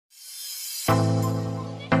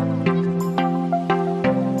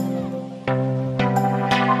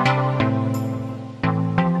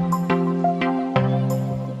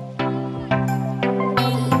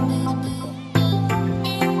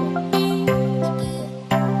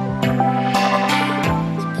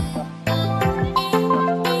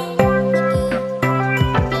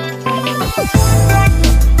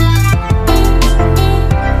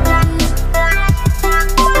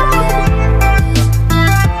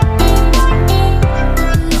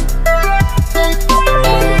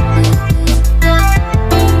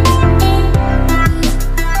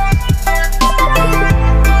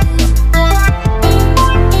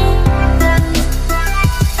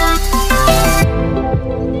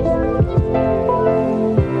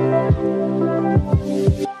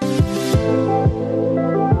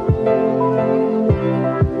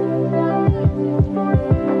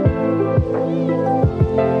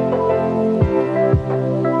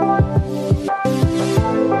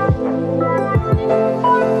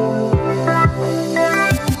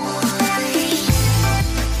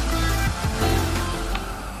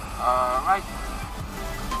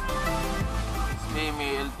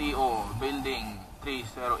LTO Building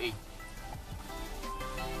 308.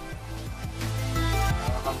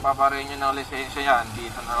 Magpaparenew ng lisensya yan,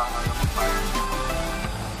 dito na lang kayo magparenew.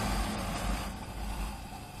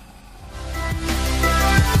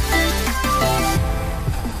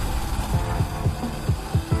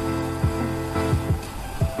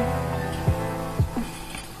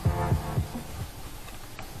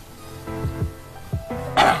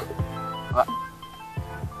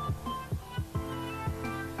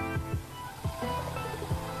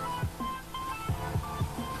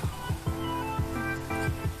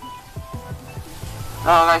 So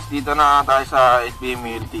guys, dito na tayo sa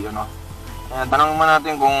SBMA LTO, no? Tanong mo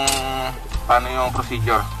natin kung paano yung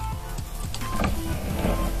procedure.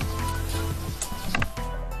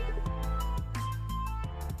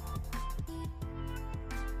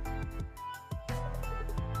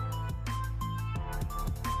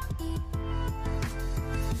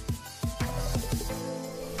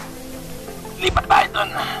 Lipat tayo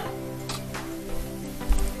doon.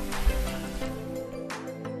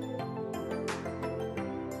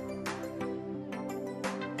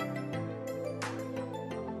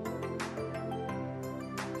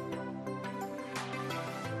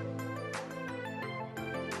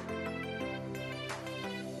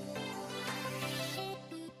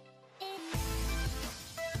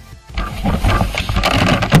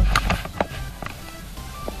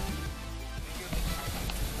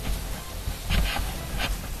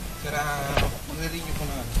 Magre-renew ko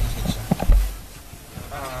na lisensya.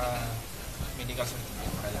 Medical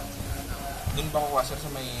certificate pa lang. Doon ba kuha sir sa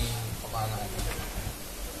may Paano?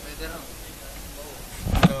 Pwede rin.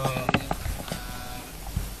 Pero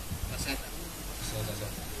Maseta.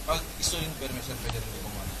 pag student permit sir, pwede rin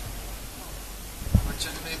kumuha. Pag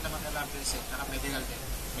certificate naman na lang sir, naka medical din.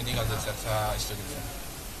 Medical din sir sa student sir.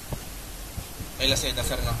 Ay laseda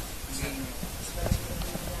sir, no?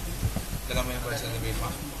 Dala mo yung birth certificate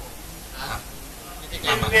mo? Mama.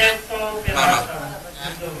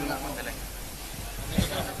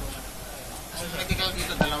 Ang medical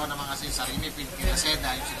dito, dalawa naman kasi sarili,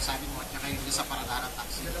 pinaseda, yung sinasabi mo, at saka yung isa para darat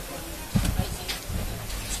taxi.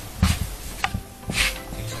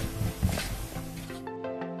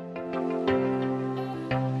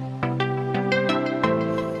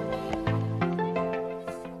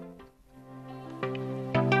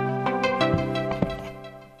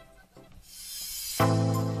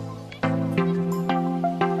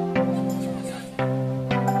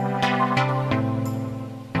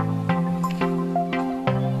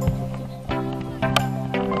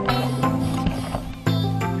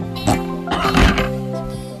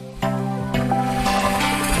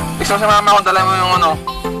 So sa mama ko, dala mo yung ano,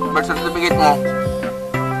 birth certificate mo.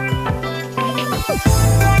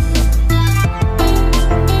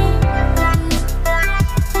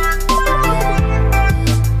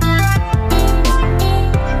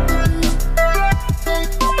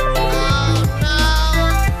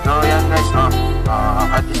 So yan guys, no?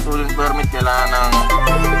 At student permit kailangan ng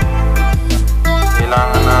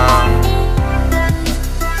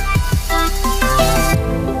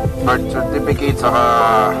birth certificate saka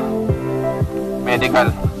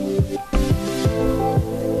medical.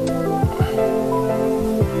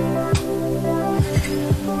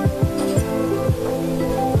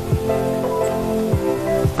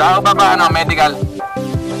 Saan ba ano, medical?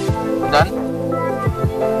 Doon?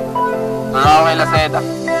 Doon ako kay Laseda.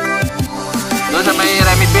 Doon sa may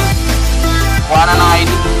Remedville. Kuha na ng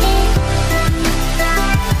ID.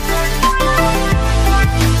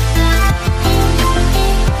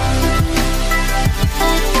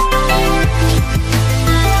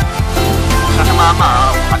 Mama,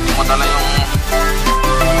 pati mo dala yung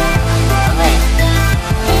ano eh.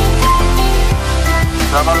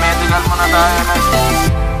 So pa-medical muna tayo guys.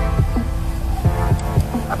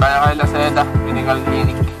 At tayo kay Laseda Medical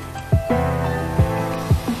Clinic.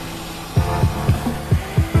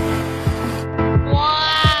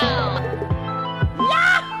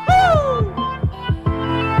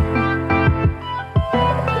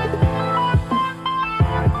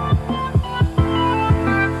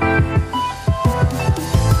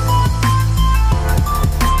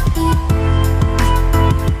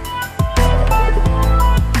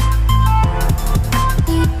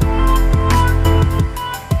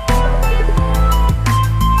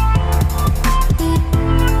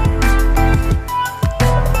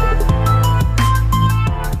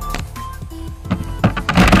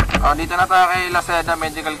 Dito na tayo kay Laseda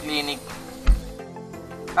Medical Clinic.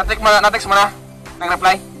 Natext mo na?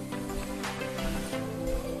 Nag-reply?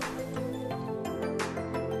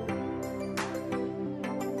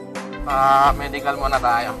 Medical muna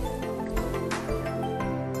tayo.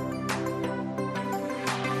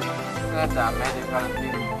 LASENSYA medical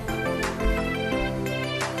clinic.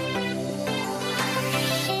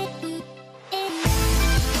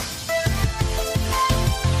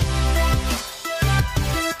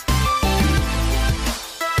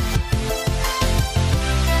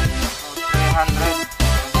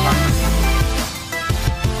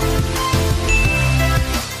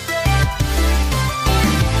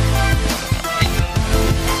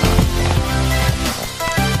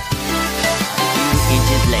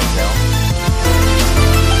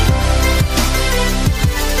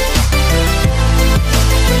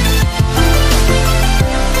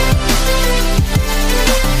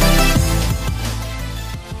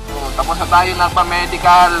 Tapos na tayo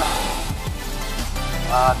nagpa-medical.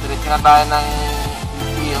 Diretso na tayo ng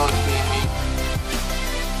LTO SBMA.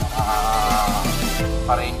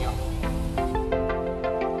 Parenew.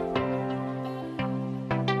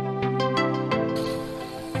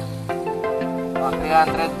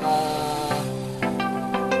 300 nung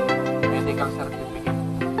medical certificate.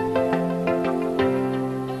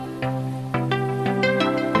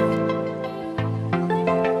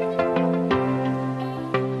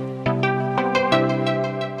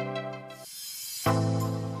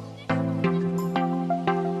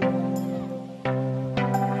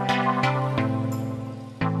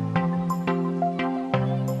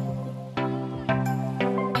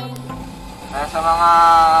 Kaya sa mga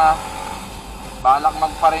balak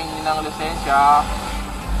magparenew ng lisensya,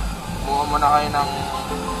 buo muna kayo ng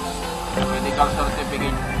medical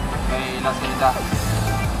certificate kay LISENSYA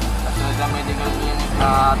medical clinic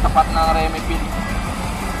na tapat ng Remipil,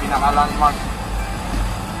 pinaka-landmark.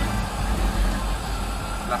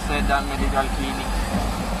 LISENSYA medical clinic.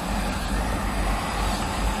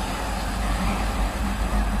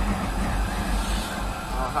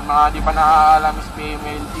 So, sa mga di pa nakaalam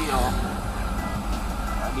SBMA LTO,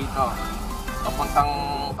 dito papuntang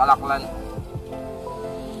Kalaklan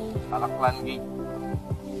Gate.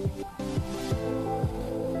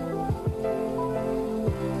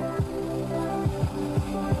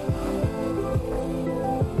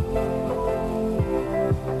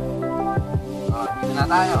 Dito na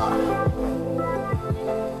tayo.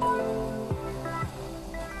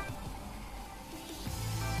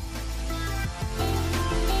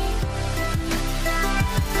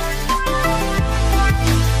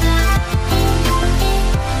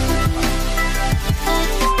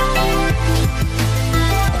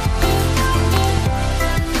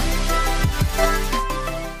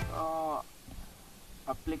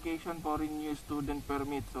 Application for renew student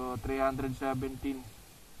permit, so 317.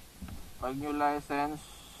 Pag new license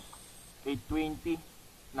 820,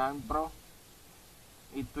 non-pro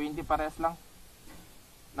 820 pares lang,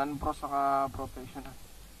 non-pro saka professional.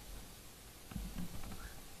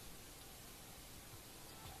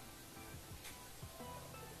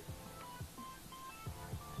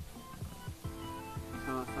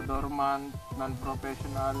 So sa dormant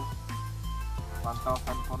non-professional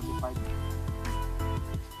 1,045.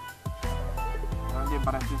 Hindi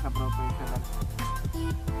parang sa professional.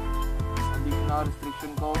 Additional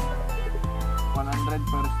restriction code 100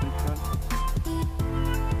 per restriction.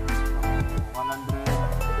 100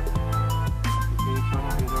 application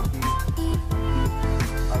zero fee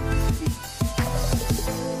 560.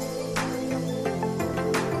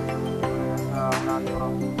 Sa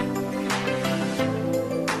non-pro.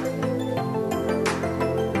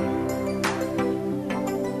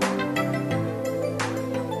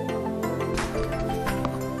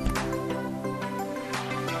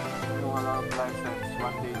 License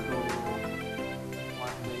 1 day to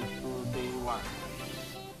day 1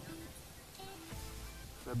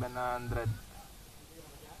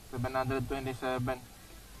 727.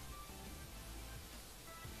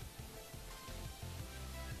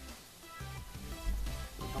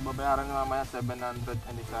 So babayaran nyo mamaya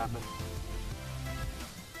 727.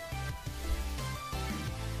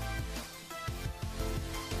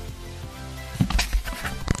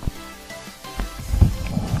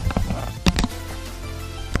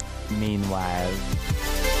 Meanwhile,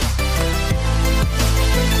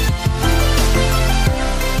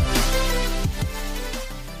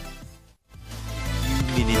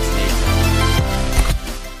 minutes later.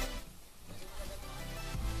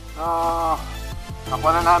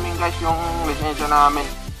 Nakuha na namin guys yung lisensya namin.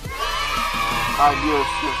 5 years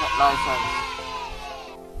license.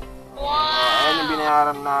 Ayan yung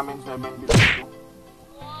binayaran namin, 752.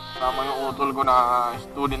 Tama yung utol ko na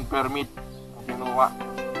student permit na kinuha.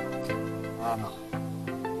 Ayan o.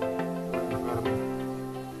 Student permit.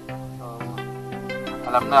 So,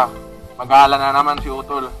 alam na, mag-aalala na naman si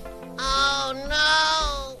utol. Oh no!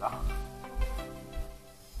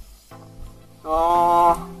 So,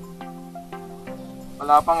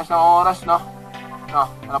 wala pang isang oras, no?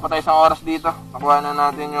 Wala pa tayo isang oras dito. Nakuha na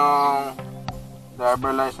natin yung driver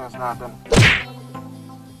license natin.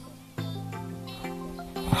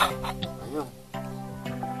 Ayun.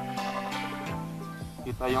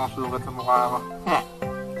 Kita yung sugat sa mukha ko.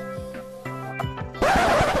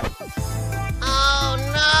 Oh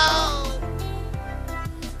no!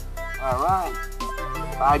 Alright.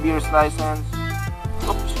 5 years license.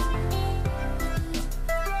 Oops.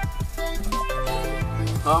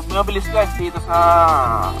 So, mabilis guys dito sa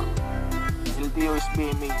LTO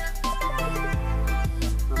SBMA.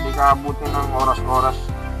 So, hindi ka abutin ng oras-oras.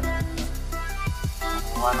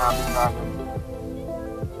 Nakuha natin kagad din.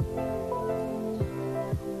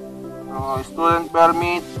 So, student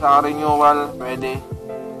permit sa renewal, pwede.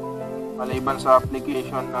 Maliban sa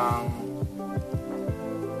application ng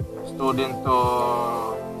student to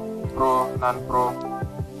pro, non-pro.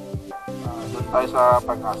 Doon tayo sa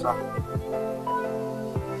pag-asa.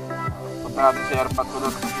 Punta natin si airpot ko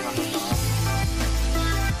doon kasi nandun siya ngayon.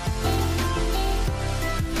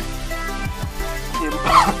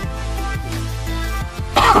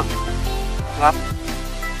 Yan.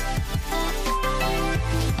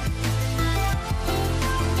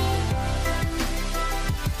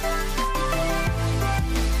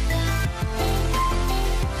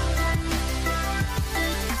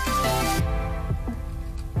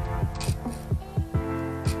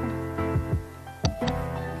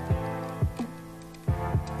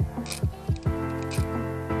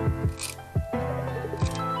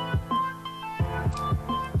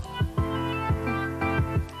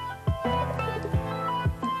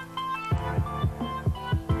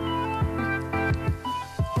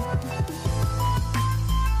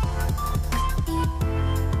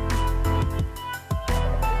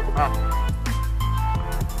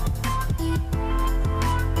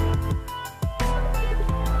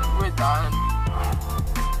 We're done.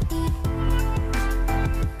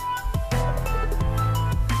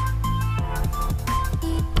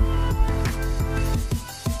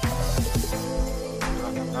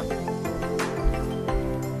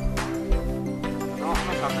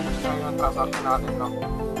 Yung transaction natin, no?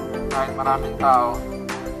 Kahit maraming tao,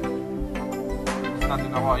 gusto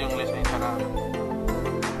natin ako yung lisensya natin.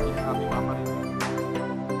 Gusto natin maparenew.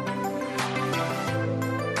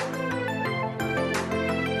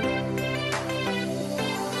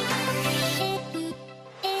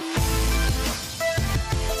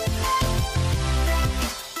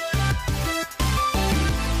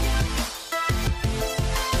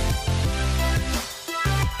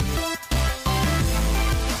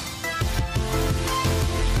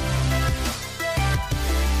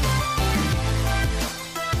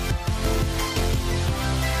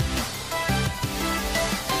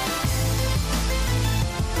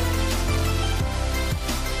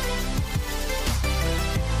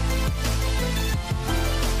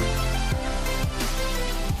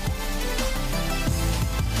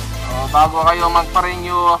 Bago kayo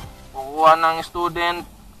magpa-renew, kukuha ng student,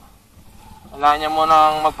 kailangan nyo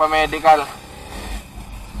munang magpa-medical.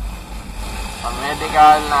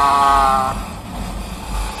 Pa-medical na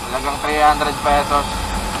halagang 300 pesos.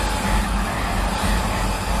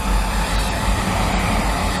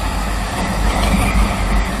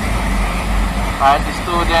 Kahit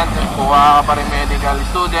student, kuha ka pa rin medical.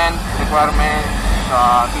 Student requirement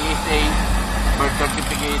sa PSA, birth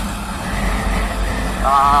certificate.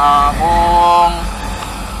 Kung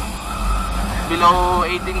below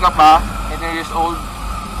 18 ka pa, 18 years old,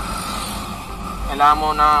 kailangan mo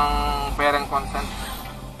ng parent consent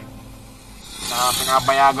na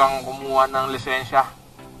pinapayagang kumuha ng lisensya.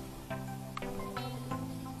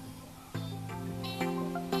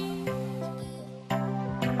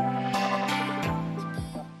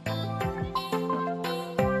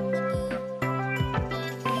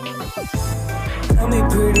 Tell me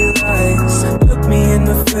pretty lies, look me in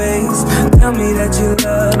the face. Tell me that you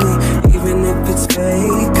love me, even if it's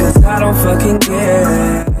fake, 'cause I don't fucking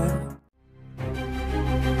care.